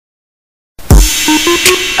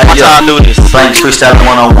Hey, y'all do this. Banks Freestyle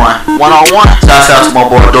 101. 101. Shouts out to my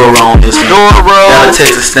boy Doro on this one. Doro. Got a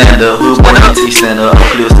Texas stand up. Who's one of the stand up?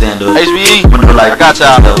 Clear stand up. HBE. Like, I got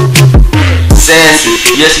y'all.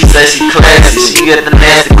 Sassy, yeah, she say she classy. She get the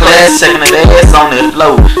nasty class, shaking that ass on that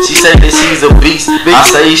floor. She say that she's a beast. I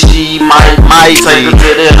say she might take her to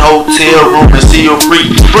that hotel room and see a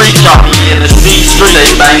freak. Caught me in the street. She say,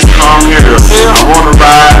 Banks, come here. I wanna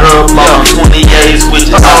ride up on 28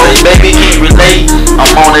 switches. I say, baby, can't relate.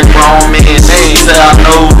 I'm on that grown man. She say, I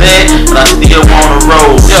know that, but I still wanna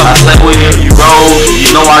roll. I say, well, if you roll,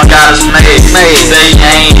 you know I gotta smash. She say, you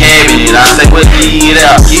ain't having it. I say, well, get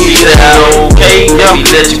out. Okay, baby,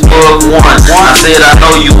 let you fuck one. I said I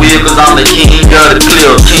know you will, cause I'm the king of the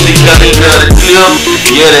clip. King of the clip,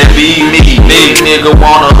 yeah, that be me. Big nigga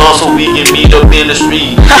wanna hustle, we can meet up in the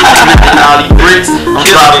street. Ripping all these bricks, I'm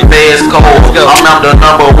dropping fast cold. I'm the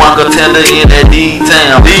 #1 contender in that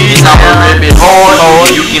D-Town. I'ma rip it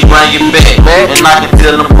hard, you can bring it back. And I can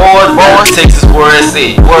tell them boys, Texas where it's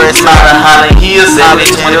at. It's not a Holland Hills,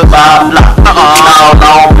 25 blocks.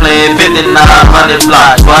 Now I'm playing 5900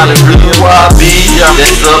 blocks. But the reason why I be,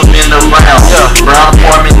 that's up in the round. Brown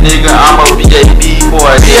apartment nigga, I'm a VAB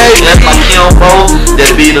boy. That's my Kimbo,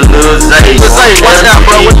 that be the Lil Zay. What's up,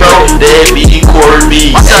 bro? That be Corey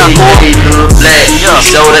B. He Lil Black. He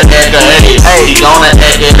show the act of ass. He gonna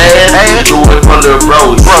act an ass. Do it for the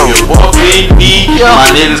bros. You walk with me,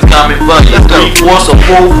 my niggas coming for you. 3/4 or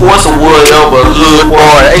 4/4 or whatever. Good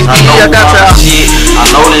boy. I know my shit. I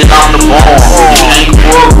know that I'm the bomb. You can't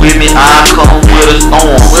work with me, I come with a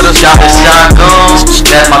storm. Got the shotgun,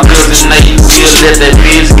 that's my cousin Nate. We'll let that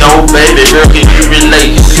bitch go, baby girl, can you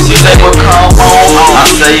relate? She say, well, come on, I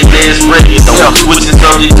say, let's break it. Don't switching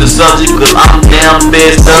subject to subject, cause I'm damn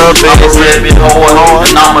best up. I'ma rap it hard,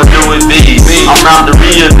 and I'ma do it big. I'm not the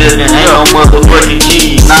real nigga, ain't no motherfucking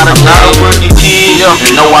kid. Not a fucking kid,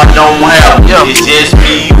 and no, I don't have. It's just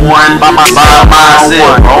me, one by myself. I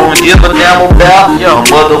don't give a damn about a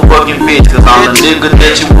motherfucking bitch, cause I'm the nigga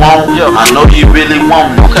that you want. I know you really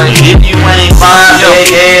want me. If you ain't fine,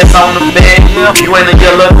 big ass on the bed, you ain't a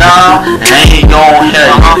yellow down, I ain't gon'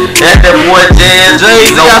 help you. That's that boy J,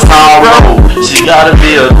 no power road. She gotta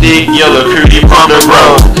be a big yellow curly from the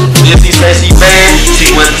road. If she say she bad,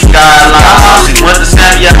 she went to Skyline. She went to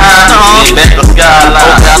Samuel High, she back to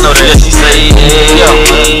Skyline. I know that. She say,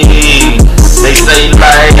 hey, they say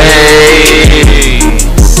like, hey,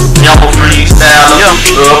 I'm a freestyler,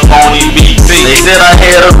 up on these beats. They said I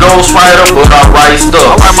had a ghostwriter, but I write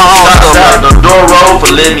stuff. Shout out to Doro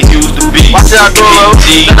for letting me use the beat. Watch out, Doro.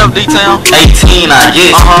 Stand up, D-Town. 18, I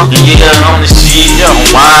guess. Yeah, on the shit. I'm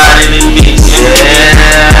wide in this bitch.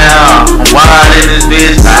 Yeah. I'm wide in this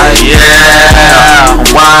bitch. Yeah. I'm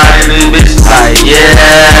wide in this bitch. Yeah.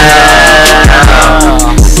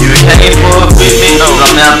 You can't fuck with me, cause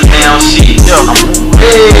I'm out the damn shit.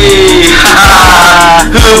 Hey,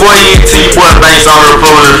 good boy, ET, boy, Banks on the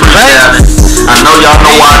road freestyling. I know y'all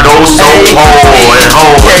know I go so hard.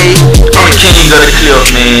 I'm the king of the clip,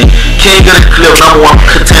 man. King of the clip, #1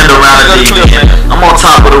 contender around the league, man. I'm on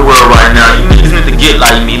top of the world right now. You niggas need to get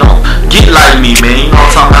like me. Don't get like me, man. You know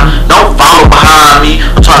what I'm talking about? Don't follow behind me.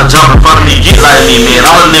 I'm trying to jump in front of me. Get like me, man.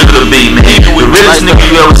 I'm a nigga to be, man. The realest nigga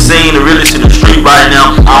you ever seen, the realest in the street right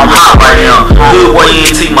now. I'm hot right now. Good boy,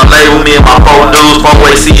 ENT, my label, me and my 4 dudes,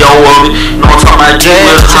 4-way CEO of it. You know what I'm talking about? Get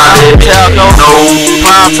with us, hot at me. No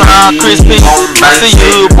prime time, crispy. I see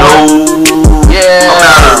you, boy. Yeah. I'm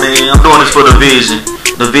out of it, man. I'm doing this for the Vision.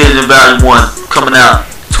 The Vision Volume 1 coming out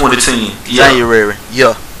 2010. January.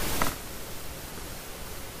 Yeah.